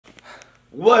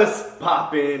What's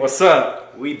poppin'? What's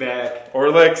up? We back.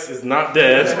 Orlex is not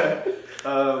dead.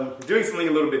 Doing something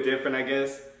a little bit different, I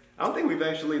guess. I don't think we've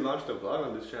actually launched a vlog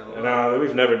on this channel. No,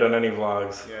 we've never done any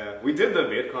vlogs. Yeah, we did the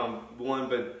VidCon one,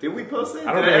 but did we post it?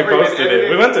 I don't think we posted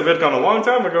it. We went to VidCon a long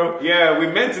time ago. Yeah, we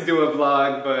meant to do a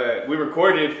vlog, but we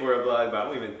recorded for a vlog, but I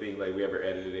don't even think like we ever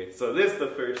edited it. So this is the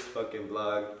first fucking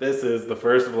vlog. This is the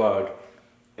first vlog.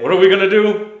 What are we gonna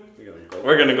do?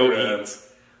 We're gonna go eat.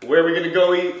 Where are we gonna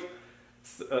go eat?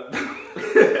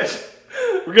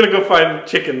 We're gonna go find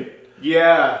chicken.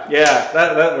 Yeah. Yeah,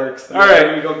 that works. Yeah, all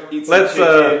right, we go eat some let's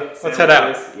head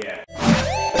out. Yeah.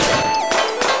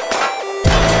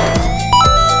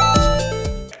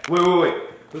 Wait.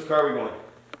 Whose car are we going?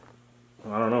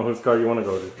 I don't know whose car you want to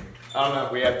go to. I don't know.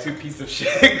 We have two pieces of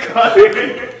shit cars.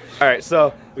 All right,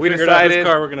 so we figured decided out this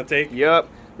car we're gonna take. Yep.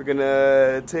 We're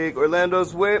gonna take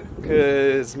Orlando's whip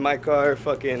because my car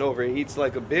fucking overheats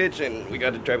like a bitch and we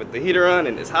gotta drive with the heater on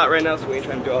and it's hot right now, so we ain't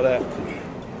trying to do all that.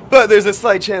 But there's a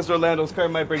slight chance Orlando's car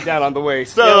might break down on the way,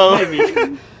 so yeah,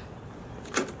 maybe.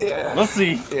 Yeah. We'll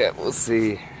see. Yeah, we'll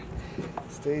see.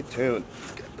 Stay tuned.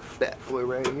 Got the bad boy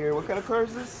right here. What kind of car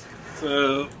is this? It's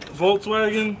a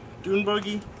Volkswagen dune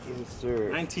buggy. Yes, sir.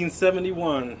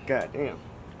 1971. God damn.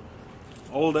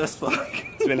 Old as fuck.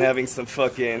 He's been having some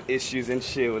fucking issues and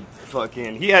shit with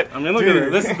fucking. He had. I mean, look at it.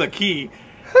 This is the key.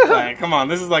 Like, come on,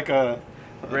 this is like a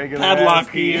regular padlock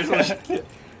key or something.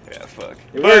 Yeah, fuck.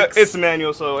 It but works. it's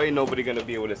manual, so ain't nobody gonna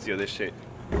be able to steal this shit.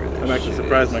 I'm actually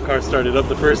surprised my car started up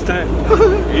the first time.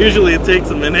 Usually it takes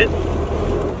a minute.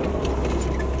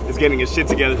 It's getting his shit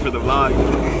together for the vlog.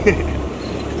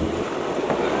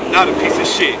 Not a piece of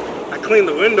shit. I cleaned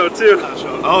the window too.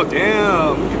 Oh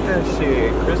damn, look at that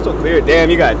shit. Crystal clear. Damn,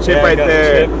 you got a chip right got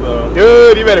there. a chip, though.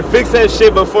 Dude, you better fix that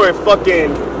shit before it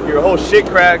fucking, your whole shit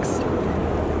cracks.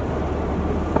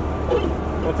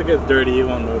 Once it gets dirty, you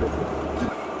won't notice it.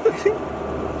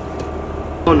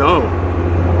 Oh no.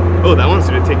 Oh, that one's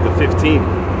gonna take the 15,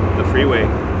 the freeway.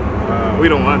 Wow. We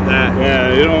don't want that.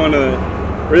 Yeah, you don't want to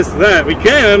risk that. We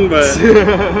can, but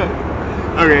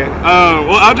okay.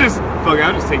 Well, I'll just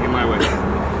take it my way.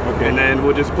 Okay. And then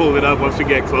we'll just pull it up once we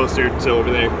get closer to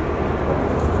over there. I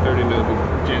already know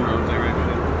the general direction.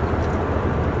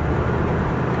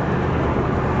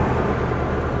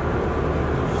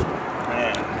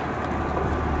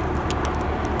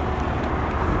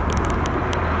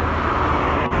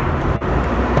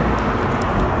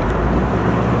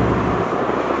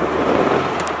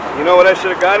 You know what I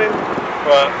should have gotten?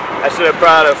 What? I should have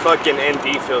brought a fucking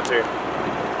ND filter.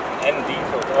 ND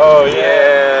filter. Oh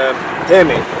yeah.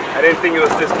 Damn it. I didn't think it was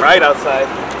this bright outside.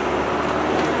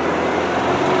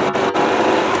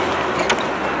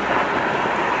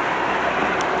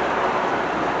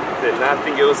 Did not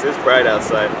think it was this bright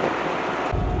outside.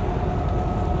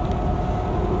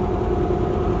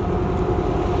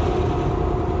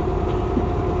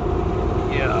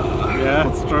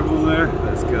 Yeah, struggle there.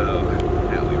 Let's go.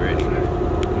 Now we ready.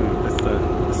 That's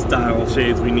the style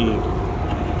shades we need.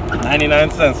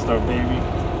 99-cent store, baby.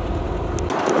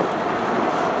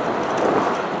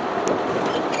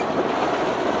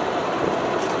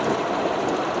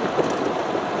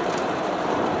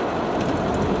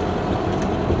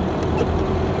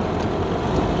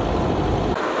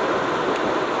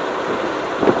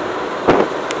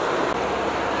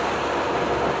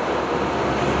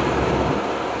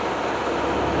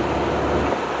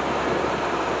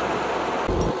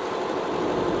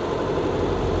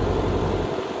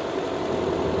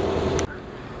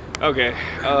 Okay.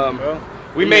 Well,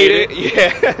 we made it.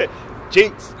 Yeah.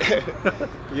 Jinx.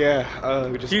 Yeah.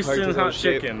 We just Houston's Hot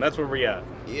Chicken. That's where we're at.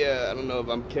 Yeah. I don't know if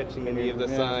I'm catching any of the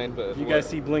sign, but if you guys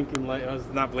see blinking lights,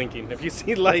 not blinking. If you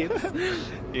see lights,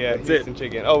 yeah, that's Houston it.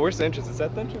 Chicken. Oh, where's the entrance? Is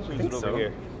that the entrance? Or is it so. over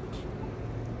here?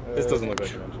 This doesn't look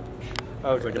like an entrance.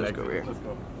 Oh, looks like an let's exit. go here. Let's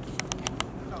go.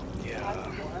 Yeah.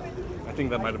 I think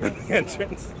that might have been the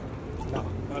entrance. No,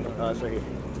 it's right here.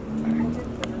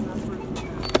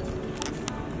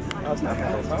 Oh, it's not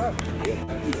bad. It's hot.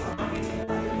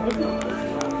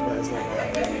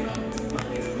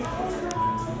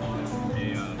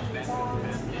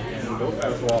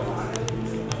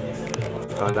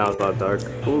 Oh, now it's about dark.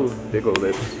 Ooh, big old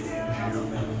lips.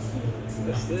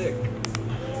 That's sick.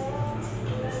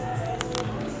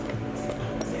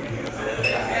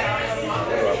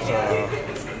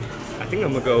 I think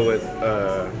I'm gonna go with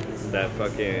that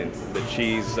fucking the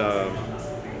cheese,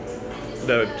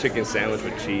 the chicken sandwich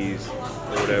with cheese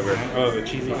or whatever. Oh, the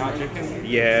cheesy hot chicken?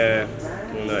 Yeah,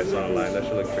 no, I saw online. That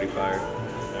should look pretty fire.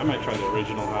 I might try the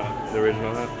original hot. The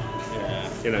original, huh? Yeah.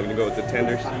 You're not gonna go with the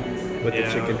tenders? With the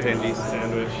chicken tendies?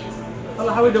 Sandwich.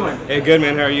 Hello, how we doing? Hey, good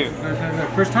man. How are you?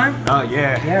 First time? Oh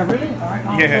yeah. Yeah, really? All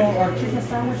right. Yeah. So our chicken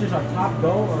sandwich is our top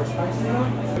go or spicy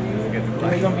one.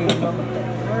 It's gonna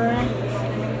be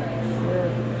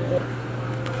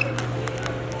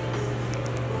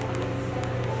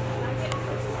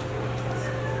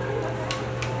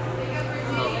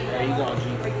there you go, G.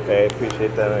 Hey,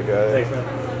 appreciate that, my guy. Thanks, man.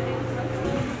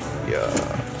 Yeah.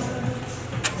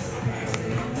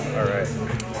 All right.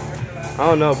 I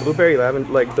don't know, blueberry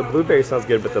lavender. Like the blueberry sounds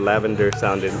good, but the lavender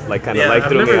sounded like kind of like I've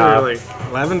threw me never off. really.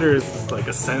 Lavender is like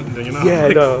a scent, you know? Yeah, I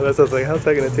know. That's what I was like. How's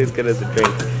that gonna taste good as a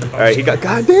drink? All right, he got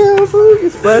goddamn food. He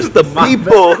splashed the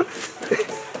people.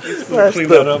 He splashed Clean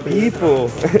that the up. people.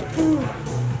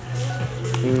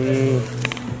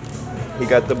 He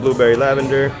got the blueberry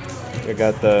lavender. We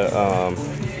got the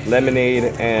lemonade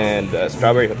and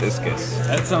strawberry hibiscus.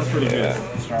 That sounds pretty Yeah.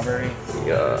 good. Strawberry.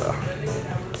 Yeah.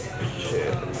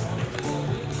 Shit.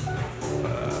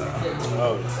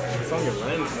 Oh, it's on your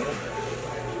lens, man.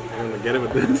 I'm gonna get it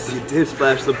with this. He did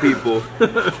splash the people.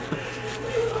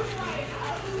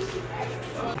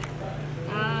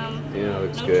 Yeah,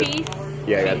 looks no good. cheese?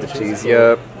 Yeah, I got the cheese.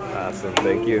 Yep. Awesome.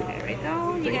 Thank you. There we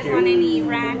go. You guys want any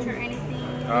ranch or anything?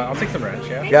 I'll take some ranch,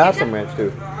 yeah? Yeah, I have some ranch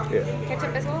too. Yeah.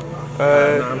 Ketchup as well?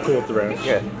 No, I'm cool with the ranch.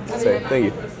 Yeah. Same. Thank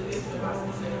you.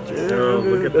 Oh,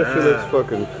 look at That shit looks that.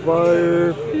 fucking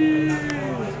fire.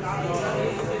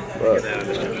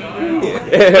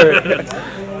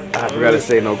 I forgot to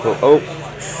say no cool. Oh,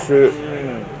 shit.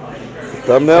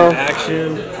 Thumbnail?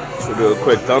 Action. Should we do a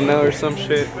quick thumbnail or some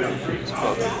shit? Hey,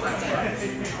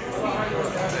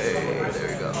 there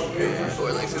we go.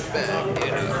 Orlex is back.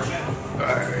 Yeah.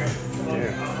 Alright.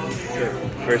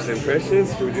 Yeah. First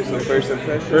impressions? Should we do some first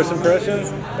impressions? First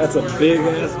impressions? That's a big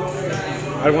ass.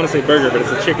 I want to say burger, but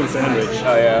it's a chicken sandwich.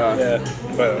 Oh, yeah. Yeah,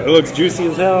 but it looks juicy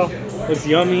as hell. Looks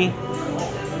yummy.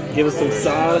 Give us some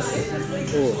sauce.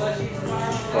 Ooh.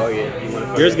 Oh, yeah. You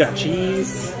wanna Yours got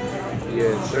cheese.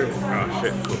 Yeah, sir. Oh,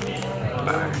 shit. Cool.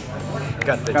 Alright.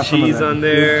 Got the Got some of cheese that. on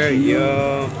there.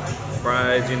 Yo.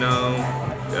 Fries, you know.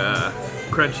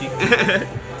 Crunchy.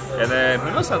 And then,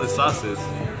 who knows how the sauce is?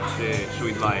 Shit. Should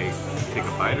we, like, take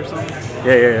a bite or something?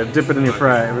 Yeah. Dip it in your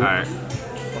fry. Alright.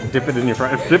 Dip it in your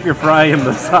fry. Dip your fry in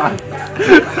the sauce.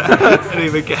 I didn't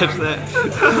even catch that.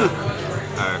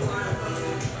 Alright.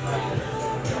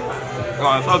 Oh,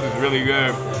 the sauce is really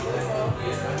good.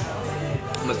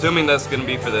 I'm assuming that's gonna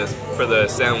be for the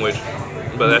sandwich,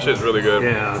 but that shit's really good.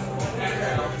 Yeah.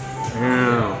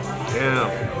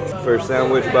 First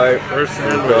sandwich bite. First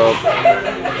sandwich.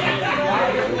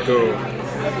 Go.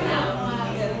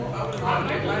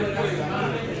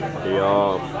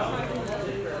 Yeah.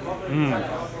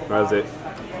 How's it?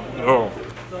 Oh,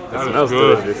 That that smells is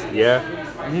good. delicious. Yeah.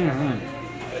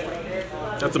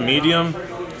 That's a medium.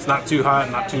 It's not too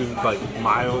hot, not too like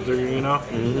mild, or you know.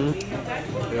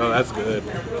 Yo, that's good.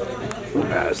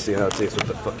 Let's see how it tastes with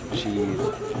the fucking cheese.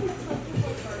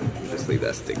 Just leave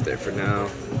that stick there for now.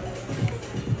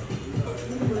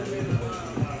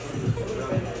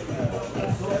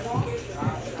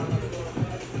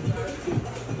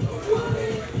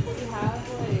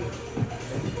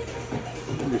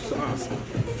 Your sauce.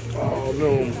 Oh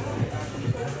no.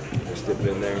 Just dip it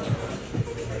in there.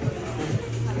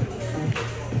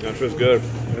 That feels good.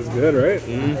 That's good, right?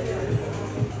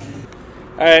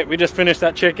 All right, we just finished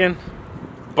that chicken.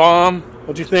 Bomb.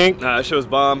 What'd you think? Nah, that shit was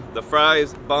bomb. The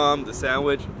fries, bomb. The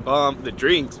sandwich, bomb. The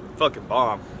drinks, fucking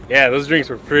bomb. Yeah, those drinks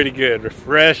were pretty good.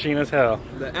 Refreshing as hell.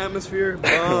 The atmosphere,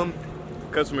 bomb.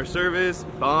 Customer service,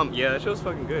 bomb. Yeah, that shit was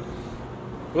fucking good.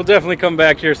 We'll definitely come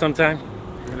back here sometime.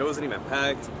 And it wasn't even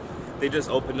packed. They just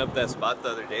opened up that spot the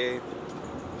other day.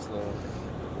 So,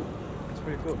 it's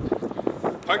pretty cool.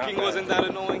 Parking wasn't that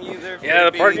annoying either. for Yeah,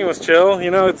 it the parking being- was chill.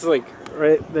 You know, it's like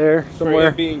right there For somewhere.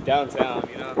 it being downtown,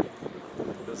 you know?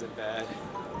 It wasn't bad.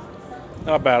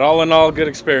 Not bad. All in all, good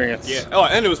experience. Yeah. Oh,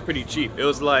 and it was pretty cheap. It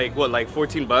was like, what, like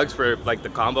 $14 for like the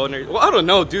combo and everything? Well, I don't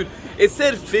know, dude. It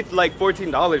said like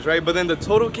 $14, right? But then the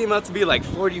total came out to be like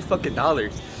 $40 fucking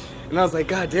dollars. And I was like,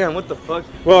 God damn, what the fuck?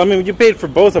 Well, I mean, you paid for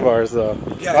both of ours, though.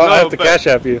 Yeah, I'll no, have to but- cash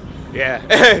app you. Yeah.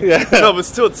 Yeah. No, but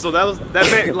still, so that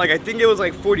meant like I think it was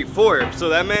like 44. So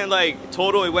that meant like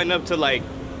total it went up to like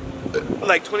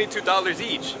 $22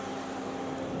 each.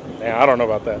 Yeah, I don't know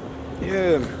about that.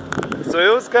 Yeah. So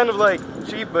it was kind of like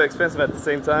cheap but expensive at the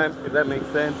same time, if that makes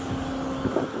sense.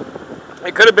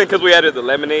 It could have been because we added the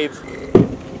lemonades.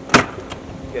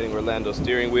 Getting Orlando's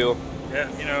steering wheel. Yeah,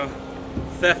 you know,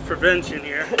 theft prevention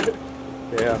here.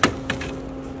 Yeah.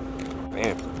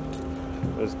 Man.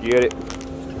 Let's get it.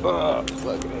 Oh,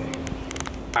 fuck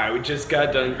it. Alright, we just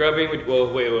got done grubbing.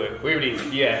 Well, wait. We already,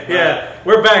 yeah. Yeah,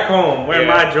 we're back home. We're in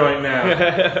my joint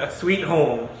now. Sweet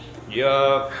home.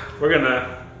 Yup. We're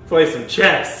gonna play some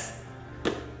chess.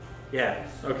 Yeah,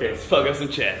 okay. Let's fuck up some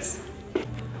chess.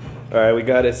 Alright, we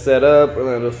got it set up.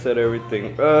 Orlando set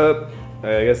everything up.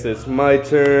 Alright, I guess it's my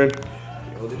turn.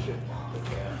 Hold this shit.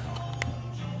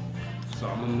 So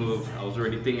I'm gonna move. I was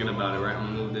already thinking about it, right? I'm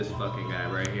gonna move this fucking guy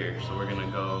right here. So we're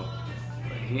gonna go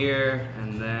right here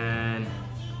and then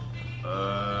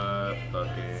we'll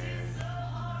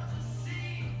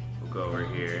go over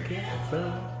here.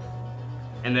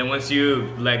 And then once you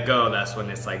let go, that's when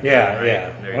it's like Yeah, right?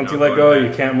 yeah. Once you let go,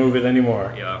 you can't move it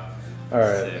anymore. Yeah.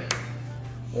 Alright.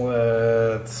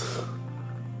 Let's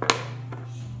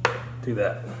do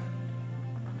that.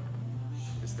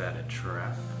 Is that a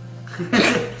trap?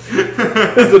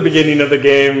 This is the beginning of the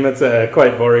game. It's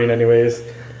quite boring anyways.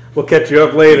 We'll catch you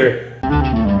up later.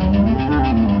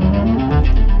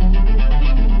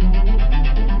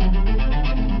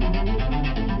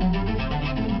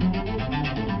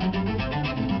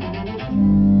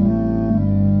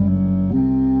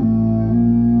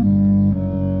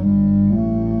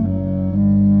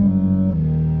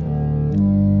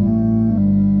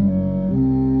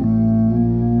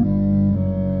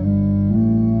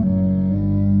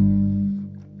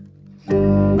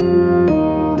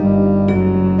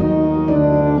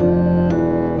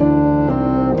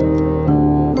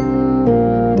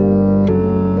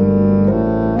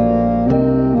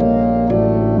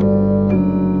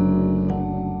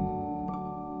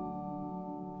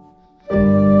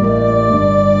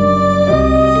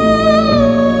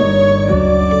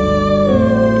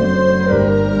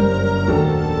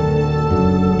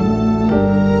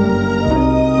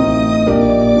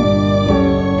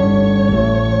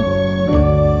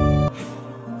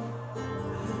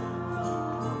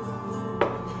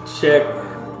 Check.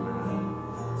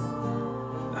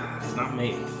 It's not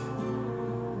mate.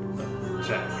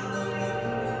 Check.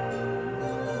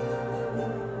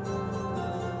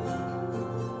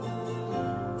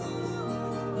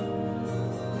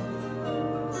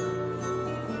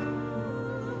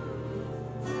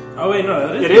 Oh wait, no,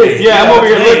 that is It is, yeah. I'm over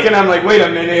here mate. looking. I'm like, wait a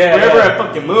minute. Yeah, Whenever yeah. I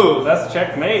fucking move. That's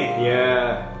checkmate.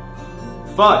 Yeah.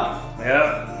 Fuck.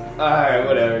 Yeah. Alright,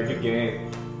 whatever. Good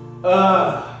game.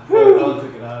 That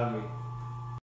took it out of me.